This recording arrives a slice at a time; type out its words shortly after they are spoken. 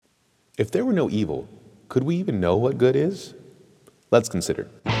If there were no evil, could we even know what good is? Let's consider.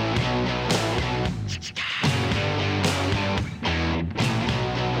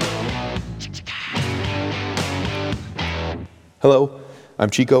 Hello, I'm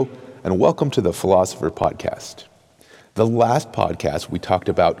Chico, and welcome to the Philosopher podcast. The last podcast we talked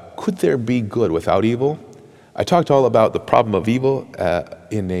about, could there be good without evil? I talked all about the problem of evil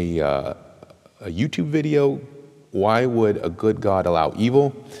in a YouTube video. Why would a good God allow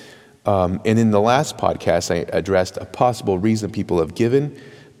evil? And in the last podcast, I addressed a possible reason people have given,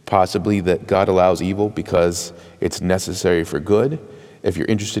 possibly that God allows evil because it's necessary for good. If you're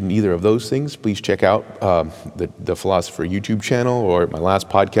interested in either of those things, please check out the Philosopher YouTube channel or my last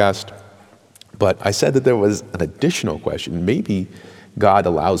podcast. But I said that there was an additional question. Maybe God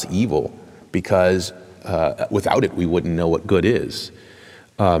allows evil because without it, we wouldn't know what good is.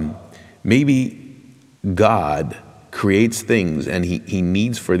 Maybe God creates things and he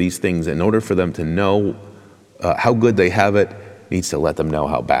needs for these things, in order for them to know how good they have it, needs to let them know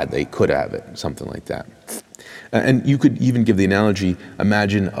how bad they could have it, something like that. And you could even give the analogy,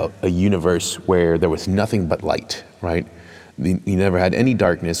 imagine a universe where there was nothing but light, right? You never had any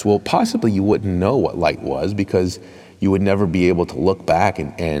darkness. Well, possibly you wouldn't know what light was because you would never be able to look back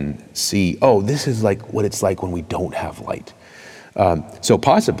and see, oh, this is like what it's like when we don't have light. So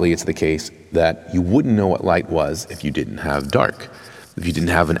possibly it's the case that you wouldn't know what light was if you didn't have dark, if you didn't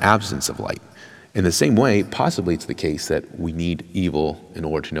have an absence of light. In the same way, possibly it's the case that we need evil in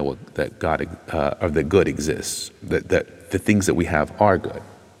order to know that God or that good exists, that the things that we have are good.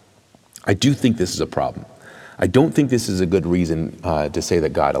 I do think this is a problem. I don't think this is a good reason to say that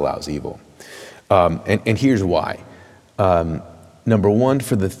God allows evil. And here's why. Number one,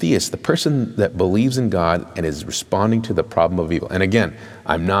 for the theist, the person that believes in God and is responding to the problem of evil. And again,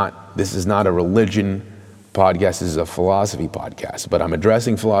 this is not a religion podcast, this is a philosophy podcast, but I'm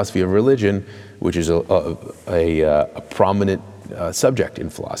addressing philosophy of religion, which is a prominent subject in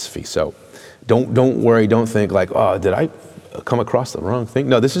philosophy. So don't worry, don't think like, oh, did I come across the wrong thing?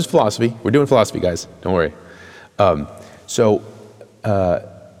 No, this is philosophy. We're doing philosophy, guys. Don't worry. For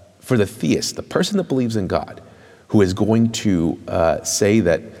the theist, the person that believes in God, who is going to say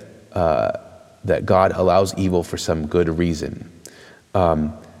that God allows evil for some good reason,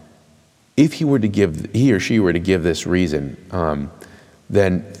 if he or she were to give this reason,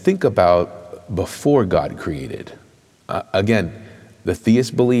 then think about before God created. Again, the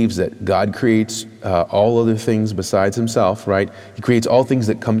theist believes that God creates all other things besides himself, right? He creates all things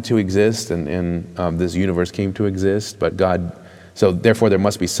that come to exist, and this universe came to exist, but God, so therefore there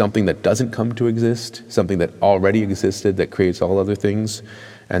must be something that doesn't come to exist, something that already existed that creates all other things,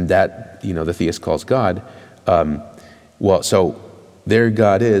 and that, the theist calls God. So there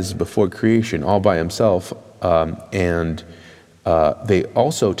God is before creation, all by himself, and they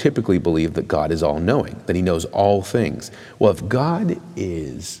also typically believe that God is all-knowing, that he knows all things. Well, if God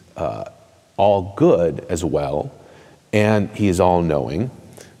is all good as well, and he is all-knowing,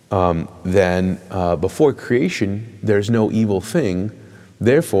 then before creation, there's no evil thing.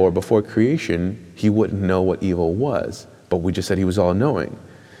 Therefore, before creation, he wouldn't know what evil was. But we just said he was all-knowing.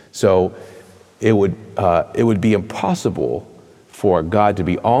 So it would be impossible for God to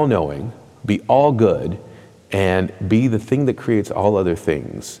be all-knowing, be all good, and be the thing that creates all other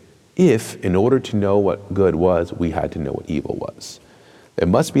things, if, in order to know what good was, we had to know what evil was. It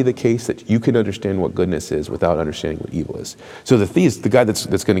must be the case that you can understand what goodness is without understanding what evil is. So the theist, the guy that's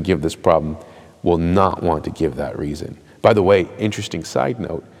going to give this problem, will not want to give that reason. By the way, interesting side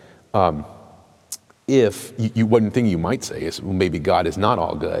note, if one thing you might say is, well, maybe God is not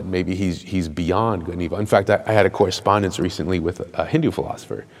all good. Maybe he's beyond good and evil. In fact, I had a correspondence recently with a Hindu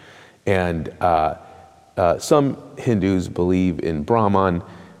philosopher, and some Hindus believe in Brahman,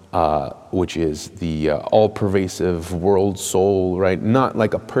 which is the all-pervasive world soul, right? Not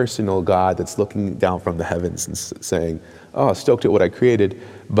like a personal God that's looking down from the heavens and saying, "Oh, stoked at what I created,"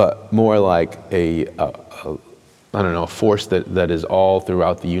 but more like a force that is all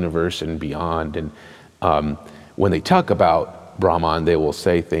throughout the universe and beyond. And when they talk about Brahman, they will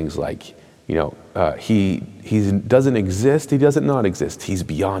say things like, he doesn't exist, he doesn't not exist, he's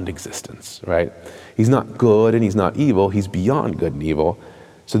beyond existence, right? He's not good and he's not evil, he's beyond good and evil.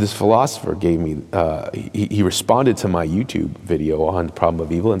 So this philosopher gave me, he responded to my YouTube video on the problem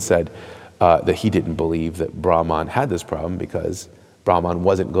of evil and said that he didn't believe that Brahman had this problem because Brahman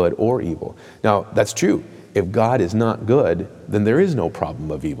wasn't good or evil. Now, that's true. If God is not good, then there is no problem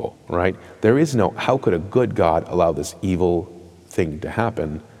of evil, right? How could a good God allow this evil thing to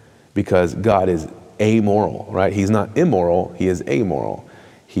happen? Because God is amoral, right? He's not immoral, he is amoral.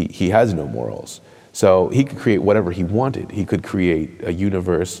 He has no morals. So he could create whatever he wanted. He could create a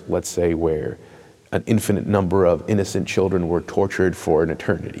universe, let's say, where an infinite number of innocent children were tortured for an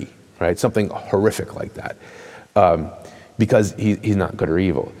eternity, right? Something horrific like that, because he's not good or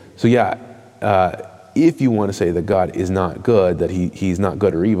evil. So yeah, if you want to say that God is not good, that he's not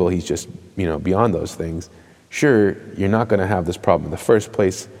good or evil, he's just, beyond those things, sure, you're not going to have this problem in the first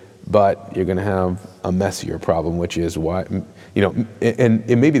place, but you're going to have a messier problem, which is why, and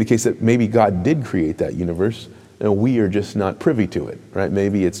it may be the case that maybe God did create that universe, and we are just not privy to it, right?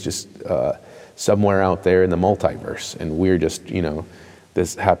 Maybe it's just somewhere out there in the multiverse, and we're just,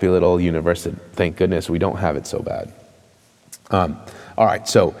 this happy little universe that, thank goodness, we don't have it so bad. All right,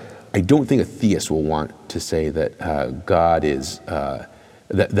 so I don't think a theist will want to say that God is,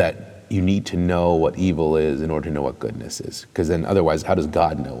 that you need to know what evil is in order to know what goodness is, because then otherwise, how does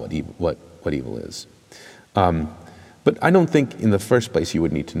God know what evil is? But I don't think in the first place you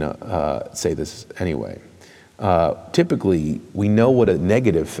would need to know, say this anyway. Typically, we know what a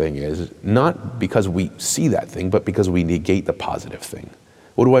negative thing is, not because we see that thing, but because we negate the positive thing.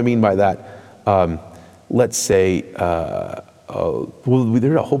 What do I mean by that? Let's say, well,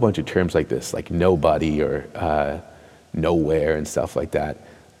 there are a whole bunch of terms like this, like nobody or nowhere and stuff like that.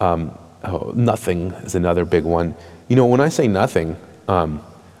 Nothing is another big one. When I say nothing,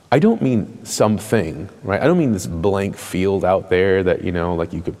 I don't mean something, right? I don't mean this blank field out there that,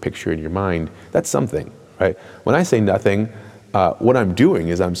 like you could picture in your mind. That's something, right? When I say nothing, what I'm doing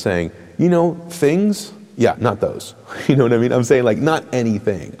is I'm saying, things, yeah, not those. You know what I mean? I'm saying like not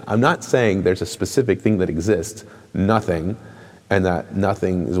anything. I'm not saying there's a specific thing that exists, nothing, and that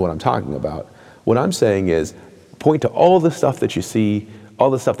nothing is what I'm talking about. What I'm saying is point to all the stuff that you see,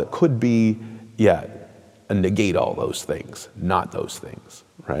 all the stuff that could be, yeah, and negate all those things, not those things,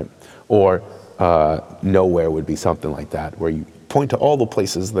 right? Or nowhere would be something like that, where you point to all the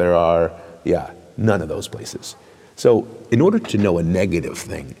places there are, yeah, none of those places. So in order to know a negative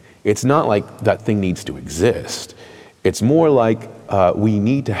thing, it's not like that thing needs to exist. It's more like we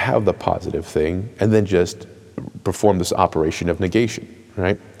need to have the positive thing and then just perform this operation of negation,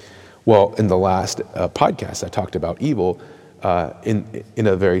 right? Well, in the last podcast, I talked about evil in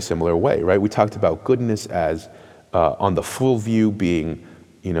a very similar way, right? We talked about goodness as on the full view being,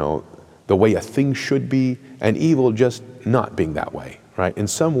 the way a thing should be, and evil just not being that way, right? In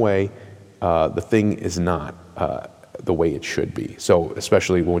some way, the thing is not the way it should be. So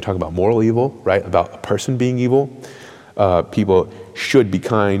especially when we talk about moral evil, right? About a person being evil, people should be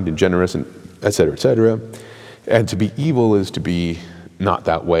kind and generous and et cetera, et cetera. And to be evil is to be not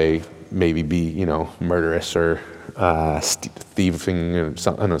that way, maybe be, murderous or thieving, or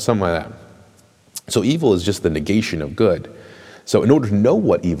something like that. So evil is just the negation of good. So in order to know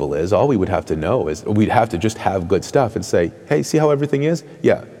what evil is, all we would have to know is we'd have to just have good stuff and say, hey, see how everything is?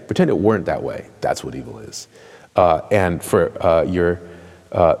 Yeah, pretend it weren't that way. That's what evil is. And for your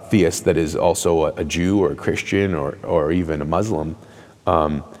theist that is also a Jew or a Christian or even a Muslim,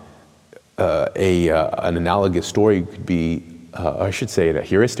 an analogous story could be, or I should say a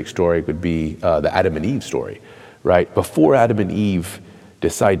heuristic story could be the Adam and Eve story, right? Before Adam and Eve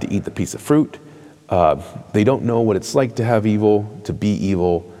decide to eat the piece of fruit, they don't know what it's like to have evil, to be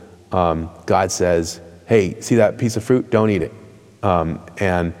evil. God says, hey, see that piece of fruit? Don't eat it.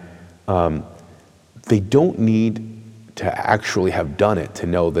 And they don't need to actually have done it to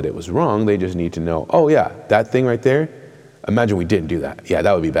know that it was wrong. They just need to know, oh yeah, that thing right there, imagine we didn't do that. Yeah,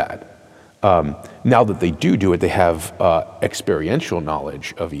 that would be bad. Now that they do it, they have experiential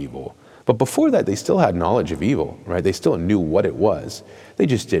knowledge of evil. But before that, they still had knowledge of evil, right? They still knew what it was. They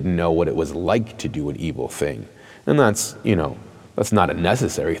just didn't know what it was like to do an evil thing. And that's, that's not a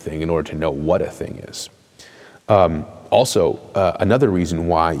necessary thing in order to know what a thing is. Also, another reason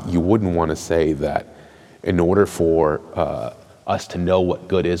why you wouldn't want to say that in order for us to know what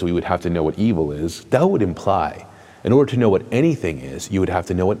good is, we would have to know what evil is, that would imply in order to know what anything is, you would have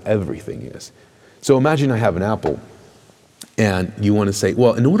to know what everything is. So imagine I have an apple, and you want to say,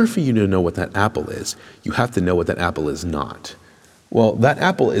 well, in order for you to know what that apple is, you have to know what that apple is not. Well, that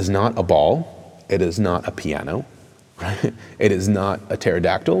apple is not a ball, it is not a piano, right? It is not a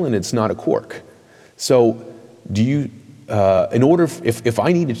pterodactyl, and it's not a quark. So do you, if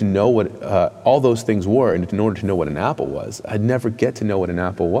I needed to know what all those things were, and in order to know what an apple was, I'd never get to know what an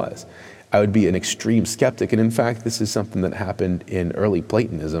apple was. I would be an extreme skeptic, and in fact, this is something that happened in early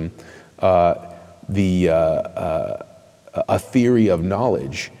Platonism. A theory of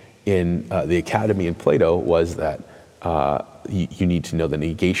knowledge in the Academy in Plato was that you need to know the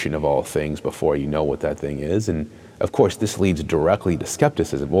negation of all things before you know what that thing is, and of course, this leads directly to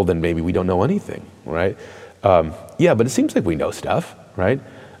skepticism. Well, then maybe we don't know anything, right? Yeah, but it seems like we know stuff, right?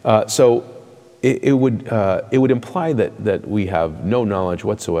 So it would imply that we have no knowledge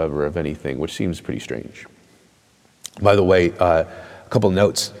whatsoever of anything, which seems pretty strange. By the way, a couple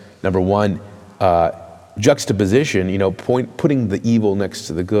notes. Number one, juxtaposition, putting the evil next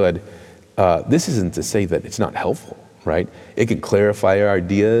to the good. This isn't to say that it's not helpful, right? It can clarify our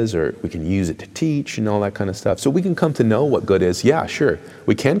ideas, or we can use it to teach and all that kind of stuff. So we can come to know what good is. Yeah, sure.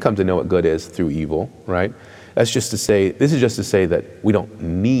 We can come to know what good is through evil, right? This is just to say that we don't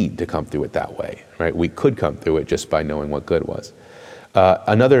need to come through it that way, right? We could come through it just by knowing what good was.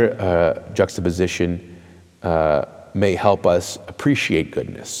 Another juxtaposition may help us appreciate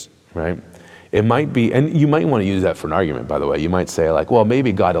goodness, right? It might be, and you might want to use that for an argument, by the way. You might say like, well,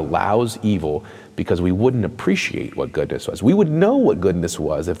 maybe God allows evil because we wouldn't appreciate what goodness was. We would know what goodness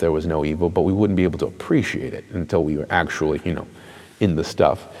was if there was no evil, but we wouldn't be able to appreciate it until we were actually, in the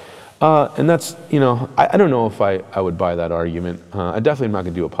stuff. And that's, I don't know if I would buy that argument. I definitely am not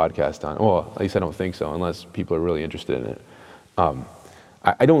going to do a podcast on it. Well, at least I don't think so, unless people are really interested in it.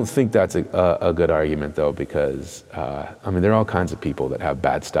 I don't think that's a good argument, though, because, there are all kinds of people that have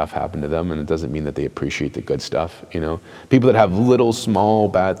bad stuff happen to them, and it doesn't mean that they appreciate the good stuff, People that have little, small,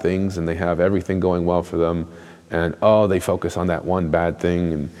 bad things, and they have everything going well for them, and, they focus on that one bad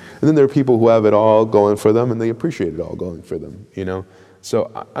thing, and then there are people who have it all going for them, and they appreciate it all going for them, So,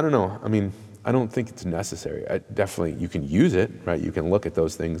 I don't know. I don't think it's necessary. Definitely, you can use it, right? You can look at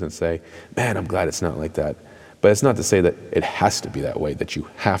those things and say, man, I'm glad it's not like that. But it's not to say that it has to be that way, that you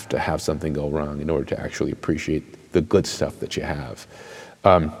have to have something go wrong in order to actually appreciate the good stuff that you have.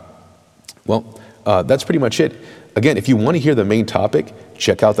 That's pretty much it. Again, if you want to hear the main topic,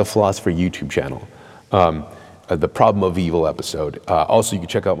 check out the Philosurfer YouTube channel, the Problem of Evil episode. Also, you can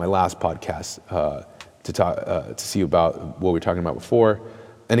check out my last podcast to see about what we were talking about before.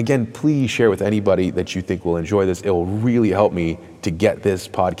 And again, please share with anybody that you think will enjoy this. It will really help me to get this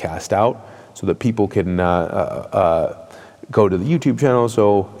podcast out, so that people can go to the YouTube channel,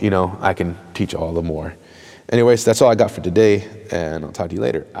 so I can teach all the more. Anyways, that's all I got for today, and I'll talk to you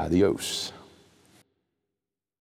later. Adios.